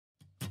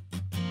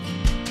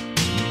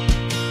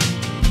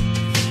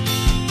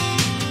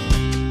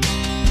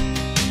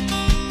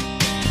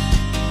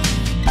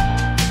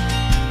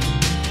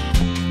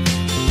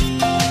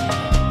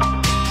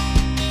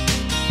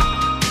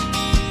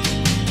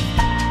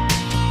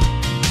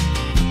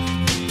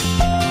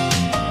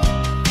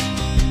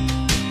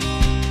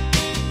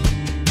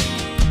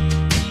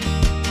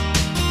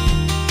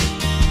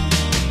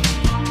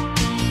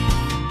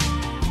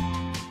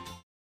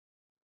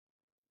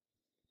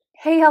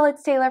y'all,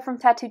 it's Taylor from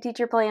Tattooed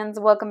Teacher Plans.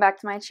 Welcome back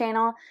to my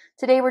channel.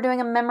 Today we're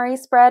doing a memory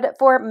spread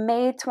for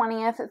May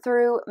 20th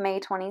through May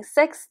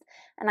 26th,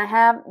 and I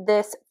have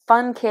this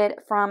fun kit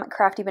from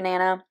Crafty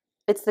Banana.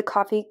 It's the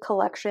Coffee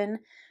Collection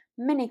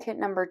mini kit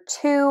number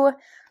 2.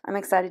 I'm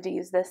excited to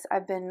use this.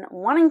 I've been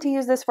wanting to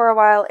use this for a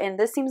while, and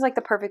this seems like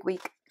the perfect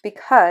week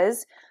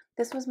because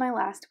this was my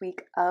last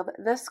week of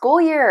the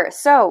school year.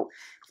 So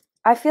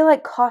I feel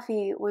like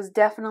coffee was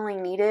definitely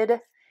needed,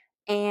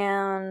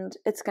 and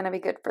it's going to be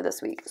good for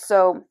this week.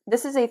 So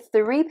this is a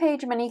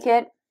 3-page mini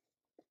kit.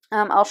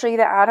 I'll show you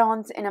the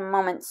add-ons in a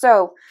moment.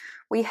 So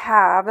we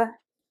have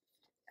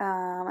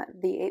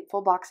the 8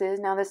 full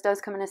boxes. Now this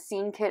does come in a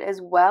scene kit as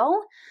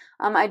well.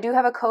 I do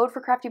have a code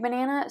for Crafty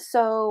Banana,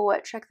 so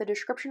check the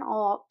description.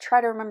 I'll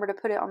try to remember to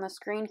put it on the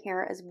screen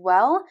here as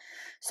well.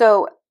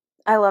 So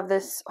I love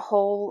this the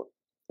whole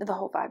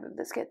vibe of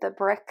this kit. The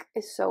brick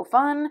is so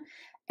fun.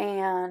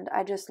 And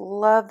I just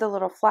love the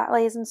little flat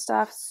lays and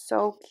stuff.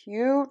 So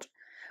cute.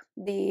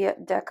 The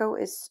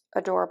deco is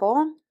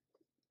adorable.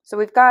 So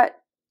we've got,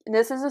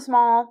 this is a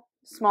small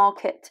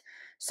kit.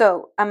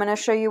 So I'm going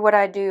to show you what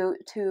I do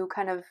to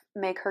kind of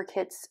make her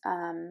kits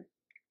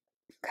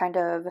kind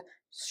of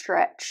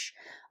stretch.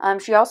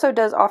 She also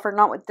does offer,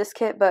 not with this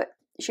kit, but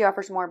she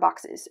offers more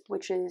boxes,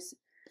 which is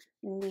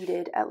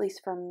needed, at least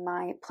for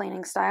my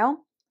planning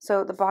style.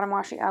 So the bottom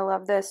washi, I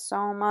love this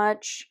so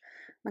much.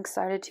 I'm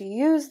excited to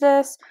use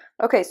this.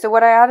 Okay, so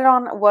what I added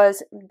on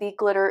was the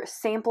glitter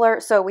sampler.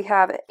 So we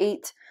have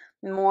 8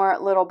 more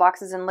little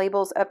boxes and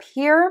labels up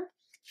here.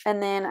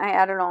 And then I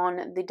added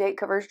on the date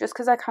covers just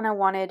because I kind of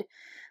wanted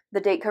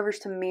the date covers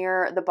to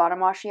mirror the bottom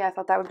washi. I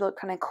thought that would look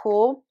kind of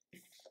cool.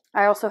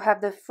 I also have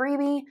the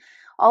freebie.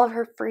 All of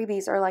her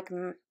freebies are like,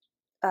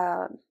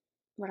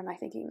 what am I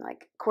thinking?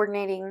 Like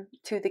coordinating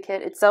to the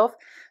kit itself.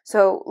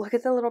 So look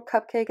at the little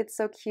cupcake. It's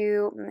so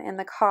cute. And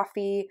the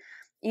coffee.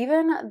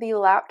 Even the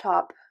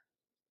laptop,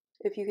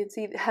 if you can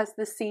see, it has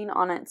the scene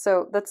on it.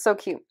 So that's so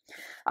cute.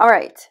 All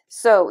right.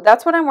 So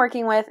that's what I'm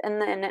working with. And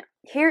then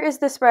here is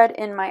the spread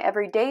in my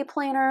everyday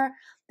planner.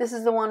 This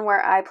is the one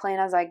where I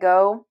plan as I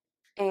go.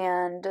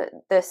 And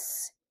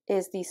this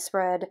is the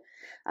spread.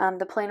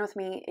 The Plan With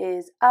Me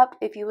is up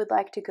if you would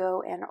like to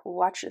go and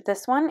watch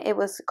this one. It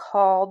was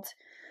called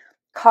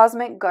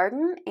Cosmic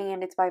Garden,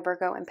 and it's by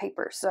Virgo and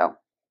Paper. So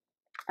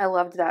I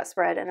loved that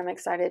spread, and I'm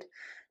excited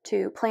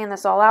to plan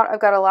this all out.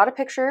 I've got a lot of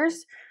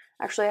pictures.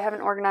 Actually, I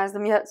haven't organized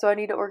them yet, so I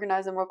need to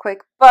organize them real quick.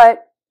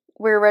 But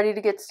we're ready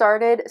to get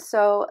started,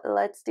 so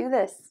let's do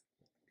this.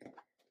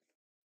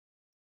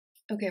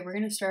 Okay, we're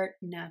going to start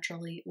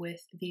naturally with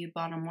the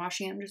bottom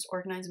washi. I'm just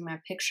organizing my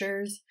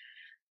pictures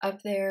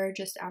up there,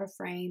 just out of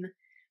frame,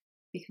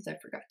 because I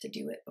forgot to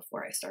do it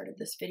before I started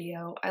this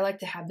video. I like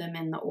to have them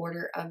in the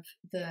order of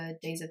the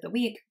days of the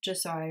week,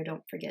 just so I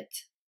don't forget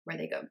where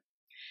they go.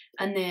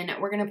 And then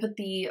we're going to put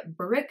the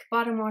brick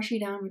bottom washi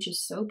down, which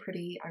is so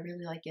pretty. I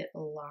really like it a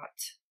lot.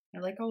 I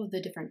like all of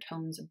the different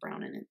tones of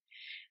brown in it.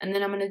 And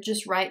then I'm going to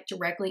just write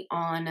directly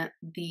on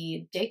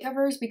the date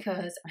covers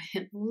because I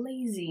am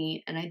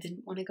lazy and I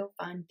didn't want to go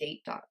find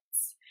date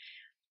dots.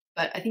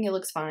 But I think it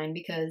looks fine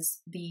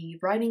because the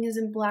writing is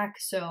in black,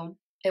 so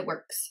it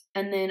works.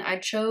 And then I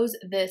chose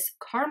this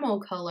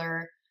caramel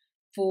color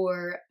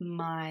for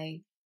my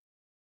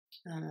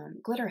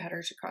glitter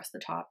headers across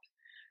the top,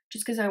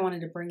 just because I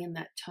wanted to bring in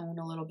that tone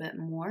a little bit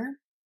more.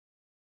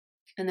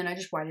 And then I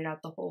just whited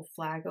out the whole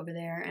flag over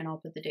there, and I'll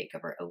put the date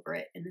cover over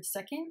it in a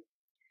second.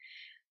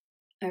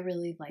 I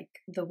really like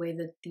the way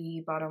that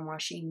the bottom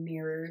washi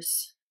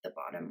mirrors the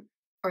bottom,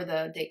 or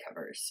the date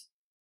covers.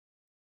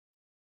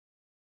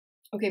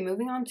 Okay,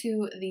 moving on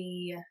to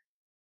the,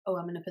 I'm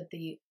going to put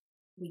the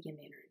weekend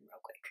banner in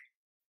real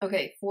quick.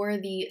 Okay, for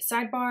the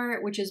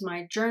sidebar, which is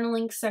my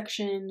journaling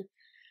section,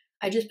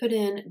 I just put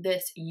in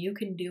this You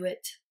Can Do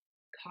It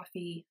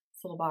coffee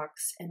full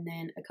box, and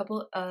then a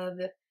couple of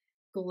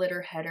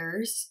glitter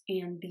headers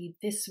and the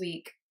This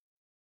Week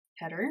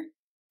header.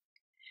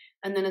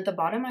 And then at the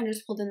bottom, I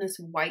just pulled in this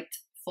white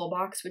full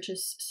box, which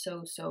is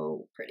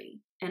so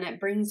pretty. And it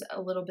brings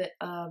a little bit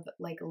of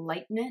like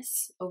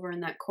lightness over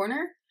in that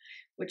corner,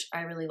 which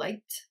I really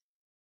liked.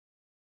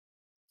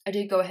 I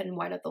did go ahead and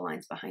white out the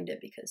lines behind it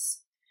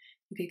because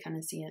you could kind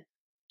of see it.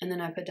 And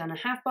then I put down a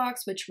half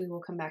box, which we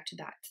will come back to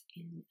that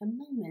in a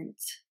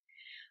moment.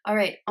 All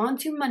right, on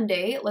to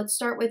Monday. Let's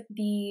start with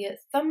the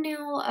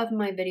thumbnail of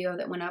my video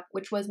that went up,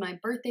 which was my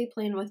birthday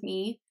plan with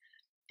me.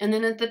 And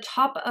then at the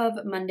top of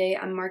Monday,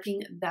 I'm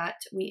marking that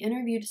we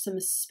interviewed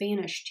some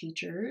Spanish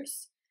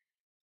teachers.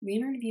 We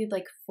interviewed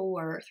like 3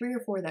 or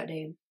 4 that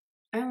day.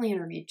 I only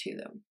interviewed 2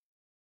 though.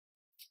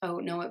 Oh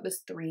no, it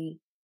was 3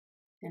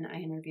 and I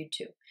interviewed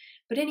 2.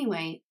 But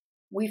anyway,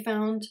 we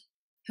found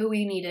who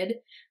we needed.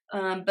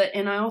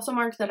 And I also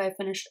marked that I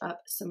finished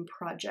up some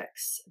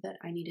projects that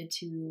I needed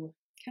to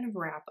kind of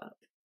wrap up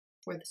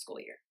for the school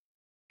year.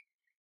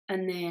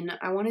 And then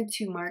I wanted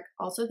to mark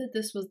also that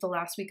this was the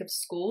last week of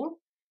school.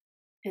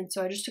 And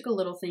so I just took a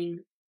little thing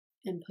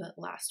and put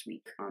last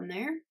week on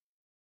there.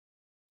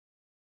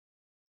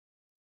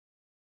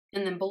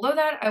 And then below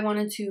that, I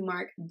wanted to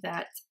mark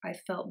that I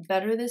felt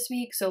better this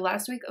week. So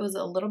last week it was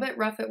a little bit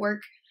rough at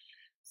work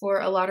for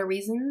a lot of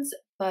reasons,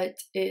 but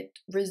it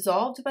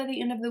resolved by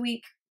the end of the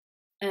week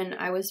and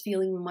I was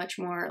feeling much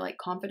more like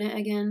confident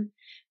again.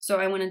 So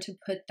I wanted to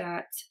put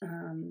that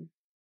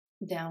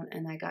down,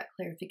 and I got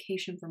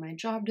clarification for my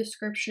job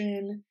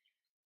description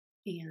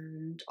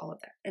and all of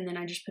that. And then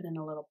I just put in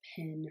a little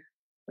pin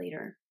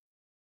later.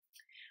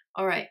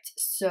 All right,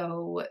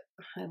 so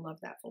I love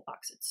that full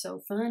box. It's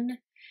so fun.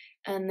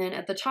 And then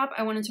at the top,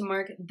 I wanted to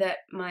mark that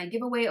my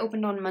giveaway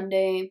opened on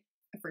Monday.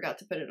 I forgot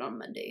to put it on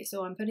Monday,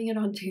 so I'm putting it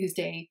on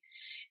Tuesday.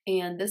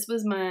 And this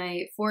was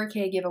my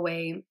 4K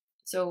giveaway.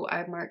 So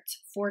I marked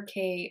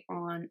 4K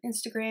on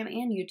Instagram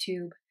and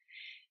YouTube.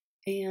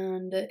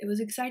 And it was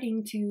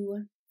exciting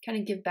to kind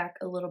of give back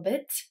a little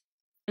bit.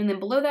 And then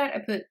below that, I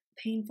put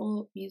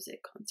painful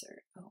music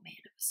concert. Oh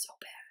man, it was so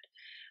bad.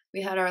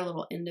 We had our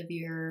little end of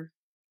year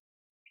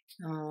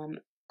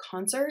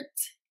concert,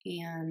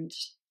 and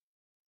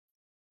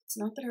it's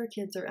not that our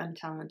kids are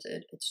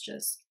untalented, it's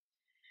just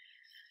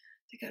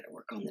they got to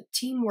work on the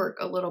teamwork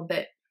a little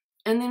bit.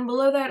 And then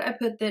below that, I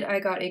put that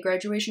I got a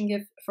graduation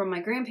gift from my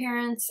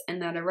grandparents,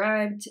 and that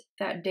arrived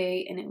that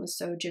day, and it was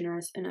so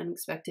generous and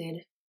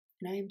unexpected,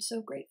 and I am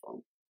so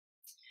grateful.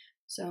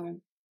 So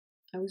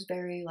I was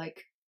very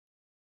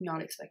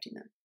not expecting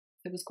that.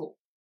 It was cool.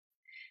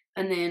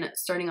 And then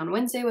starting on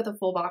Wednesday with a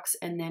full box,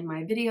 and then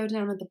my video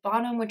down at the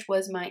bottom, which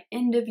was my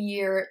end of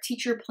year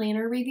teacher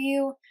planner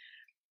review.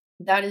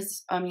 That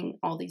is,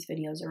 all these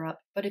videos are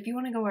up, but if you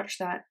want to go watch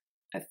that,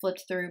 I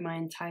flipped through my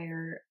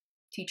entire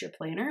teacher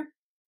planner,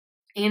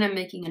 and I'm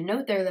making a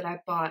note there that I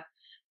bought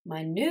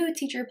my new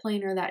teacher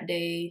planner that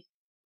day,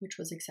 which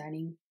was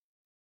exciting.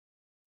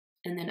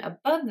 And then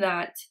above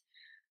that,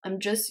 I'm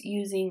just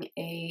using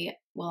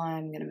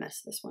I'm going to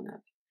mess this one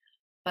up.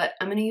 But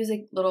I'm going to use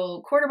a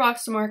little quarter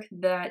box to mark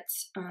that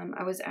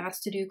I was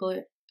asked to do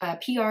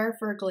PR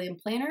for a glam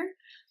planner.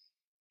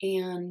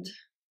 And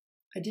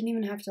I didn't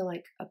even have to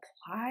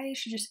apply.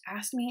 She just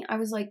asked me. I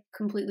was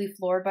completely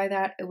floored by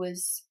that. It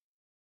was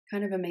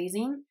kind of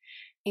amazing.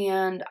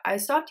 And I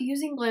stopped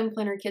using glam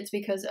planner kits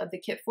because of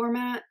the kit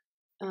format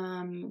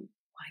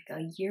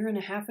a year and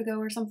a half ago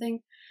or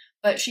something.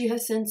 But she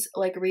has since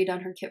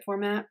redone her kit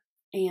format,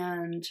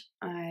 and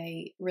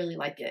I really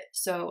like it.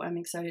 So I'm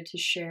excited to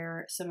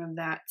share some of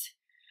that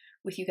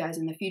with you guys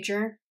in the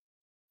future.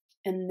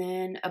 And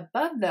then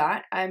above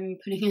that, I'm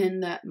putting in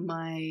that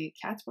my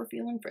cats were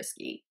feeling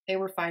frisky. They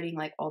were fighting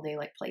all day,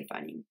 play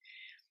fighting.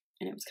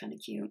 And it was kind of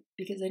cute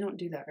because they don't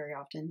do that very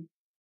often.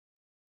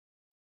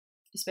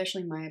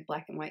 Especially my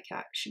black and white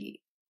cat.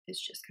 She is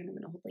just kind of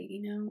an old lady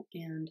now.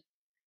 And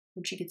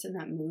when she gets in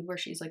that mood where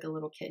she's like a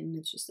little kitten,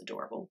 it's just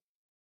adorable.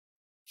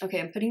 Okay,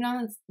 I'm putting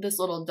on this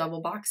little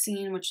double box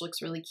scene, which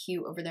looks really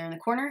cute over there in the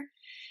corner.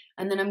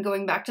 And then I'm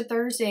going back to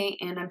Thursday,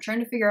 and I'm trying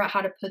to figure out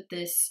how to put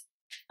this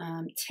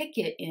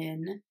ticket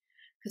in,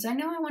 because I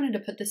know I wanted to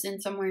put this in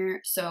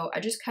somewhere. So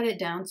I just cut it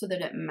down so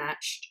that it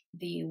matched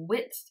the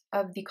width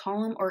of the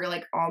column, or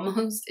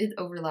almost. It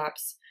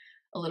overlaps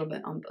a little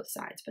bit on both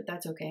sides, but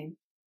that's okay.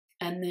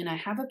 And then I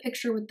have a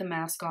picture with the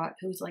mascot,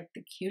 who's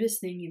the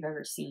cutest thing you've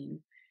ever seen.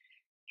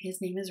 His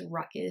name is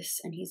Ruckus,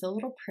 and he's a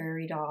little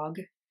prairie dog.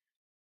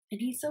 And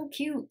he's so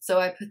cute.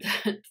 So I put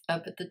that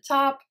up at the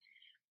top,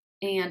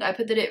 and I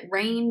put that it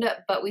rained,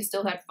 but we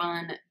still had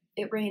fun.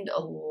 It rained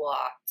a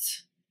lot.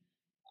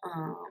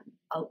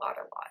 A lot.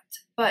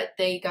 But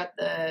they got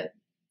the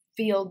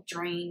field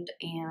drained,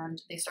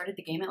 and they started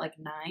the game at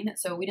 9.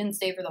 So we didn't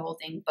stay for the whole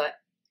thing, but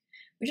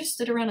we just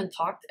stood around and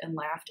talked and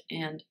laughed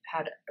and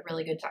had a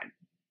really good time.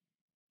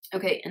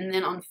 Okay, and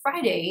then on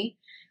Friday,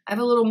 I have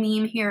a little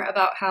meme here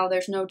about how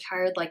there's no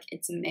tired,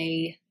 it's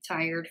May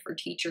tired for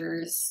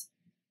teachers.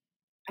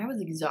 I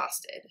was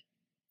exhausted,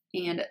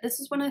 and this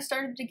is when I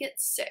started to get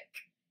sick.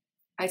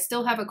 I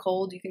still have a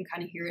cold. You can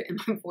kind of hear it in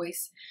my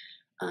voice,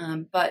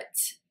 but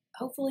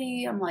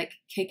hopefully I'm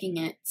kicking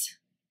it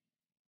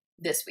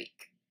this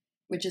week,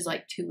 which is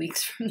 2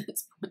 weeks from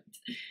this point.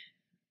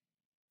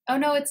 Oh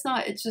no, it's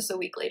not. It's just a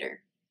week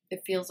later.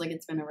 It feels like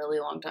it's been a really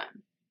long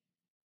time.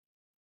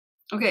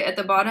 Okay, at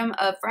the bottom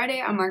of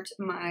Friday, I marked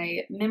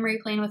my memory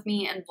playing with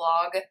me and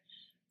vlog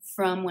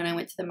from when I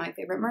went to the My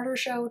Favorite Murder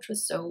show, which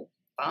was so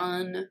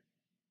fun.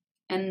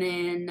 And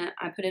then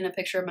I put in a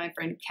picture of my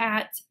friend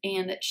Kat,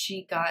 and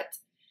she got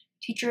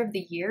Teacher of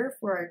the Year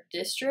for our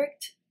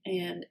district.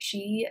 And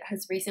she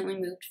has recently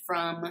moved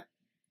from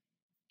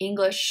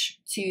English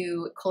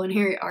to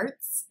culinary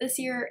arts this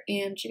year,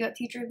 and she got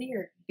Teacher of the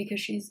Year because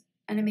she's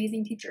an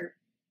amazing teacher.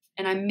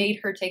 And I made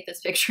her take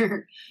this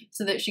picture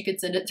so that she could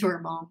send it to her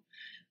mom.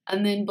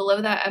 And then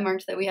below that, I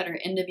marked that we had our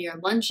end of year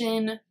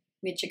luncheon.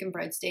 We had chicken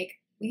fried steak.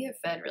 We get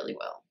fed really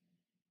well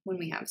when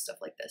we have stuff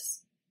like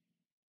this.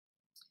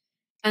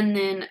 And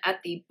then at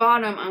the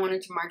bottom, I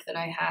wanted to mark that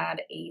I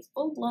had a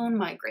full-blown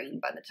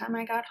migraine by the time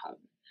I got home.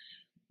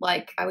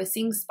 I was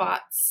seeing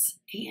spots,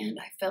 and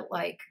I felt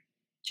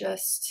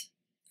just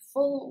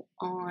full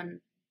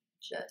on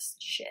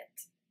just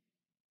shit.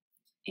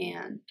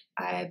 And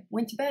I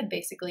went to bed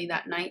basically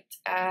that night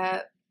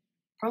at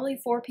probably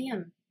 4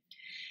 p.m.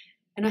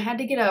 And I had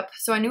to get up,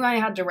 so I knew I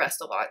had to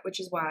rest a lot, which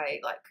is why I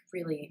like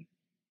really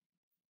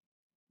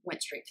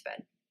went straight to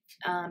bed,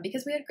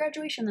 because we had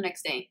graduation the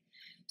next day.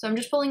 So I'm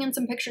just pulling in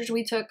some pictures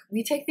we took.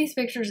 We take these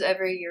pictures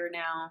every year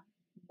now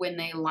when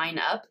they line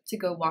up to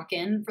go walk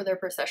in for their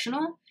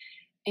processional,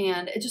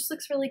 and it just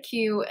looks really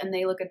cute and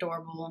they look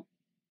adorable,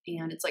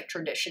 and it's like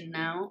tradition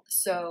now.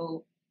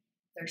 So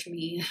there's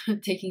me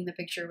taking the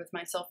picture with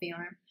my selfie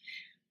arm.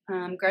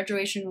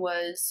 Graduation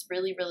was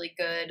really, really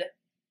good.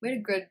 We had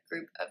a good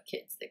group of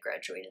kids that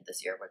graduated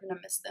this year. We're going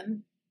to miss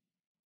them.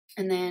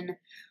 And then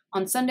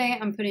on Sunday,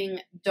 I'm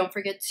putting, don't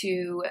forget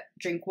to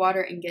drink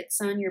water and get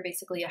sun. You're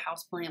basically a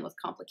houseplant with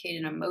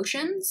complicated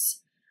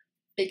emotions,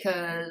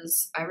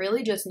 because I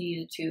really just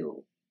needed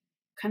to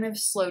kind of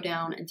slow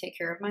down and take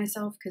care of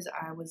myself because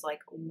I was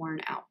like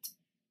worn out.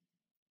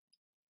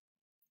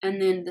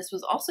 And then this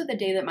was also the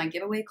day that my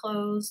giveaway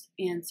closed,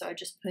 and so I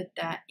just put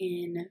that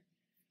in.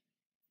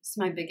 It's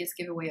my biggest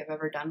giveaway I've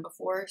ever done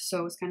before, so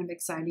it was kind of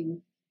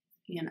exciting.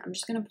 And I'm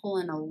just going to pull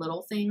in a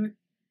little thing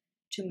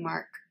to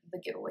mark the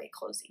giveaway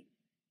closing.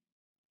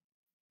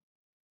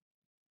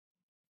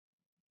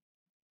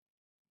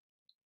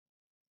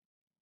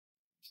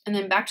 And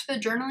then back to the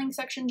journaling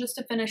section just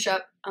to finish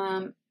up.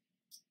 I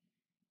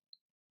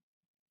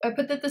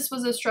put that this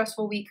was a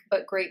stressful week,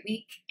 but great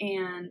week,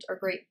 or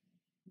great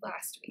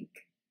last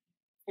week.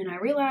 And I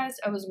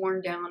realized I was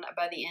worn down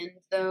by the end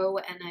though,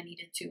 and I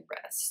needed to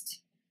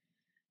rest.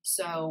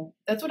 So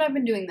that's what I've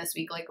been doing this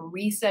week, like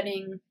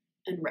resetting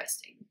and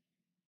resting.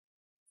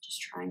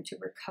 Just trying to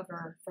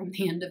recover from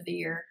the end of the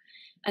year.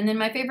 And then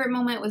my favorite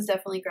moment was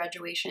definitely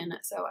graduation,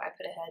 so I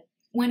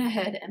went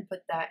ahead and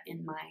put that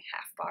in my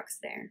half box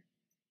there.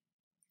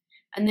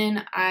 And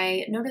then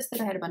I noticed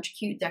that I had a bunch of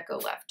cute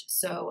deco left,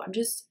 so I'm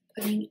just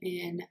putting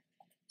in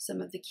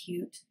some of the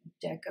cute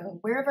deco.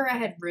 Wherever I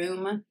had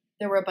room,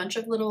 there were a bunch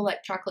of little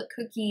like chocolate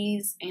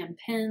cookies and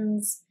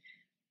pins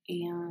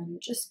and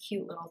just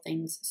cute little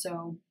things.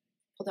 So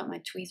I pulled out my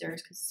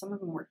tweezers because some of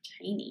them were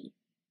tiny.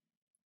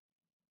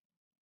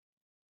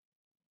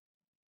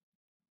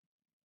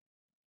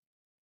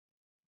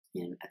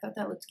 And I thought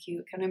that looked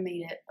cute, kind of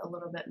made it a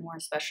little bit more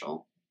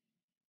special.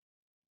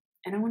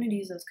 And I wanted to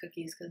use those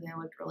cookies because they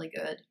looked really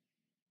good.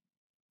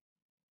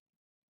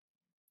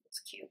 It's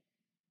cute.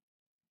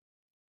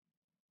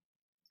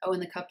 Oh,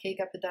 and the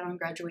cupcake, I put that on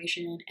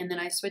graduation. And then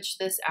I switched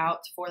this out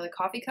for the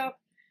coffee cup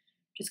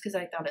just because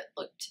I thought it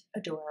looked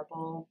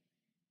adorable.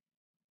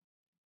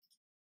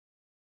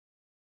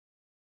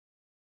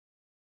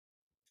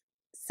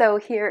 So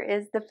here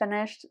is the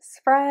finished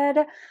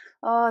spread.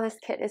 Oh, this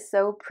kit is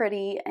so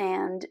pretty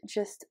and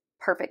just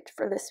perfect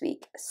for this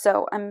week.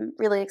 So I'm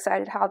really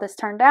excited how this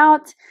turned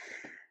out.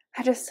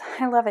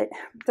 I love it.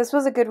 This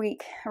was a good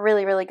week, a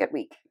really, really good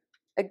week.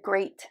 A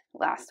great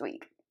last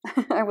week.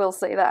 I will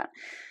say that.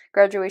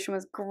 Graduation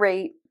was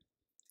great.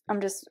 I'm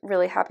just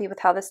really happy with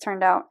how this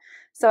turned out.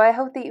 So I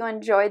hope that you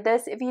enjoyed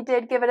this. If you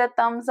did, give it a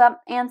thumbs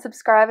up and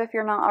subscribe if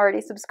you're not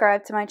already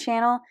subscribed to my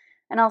channel.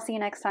 And I'll see you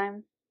next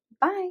time.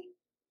 Bye.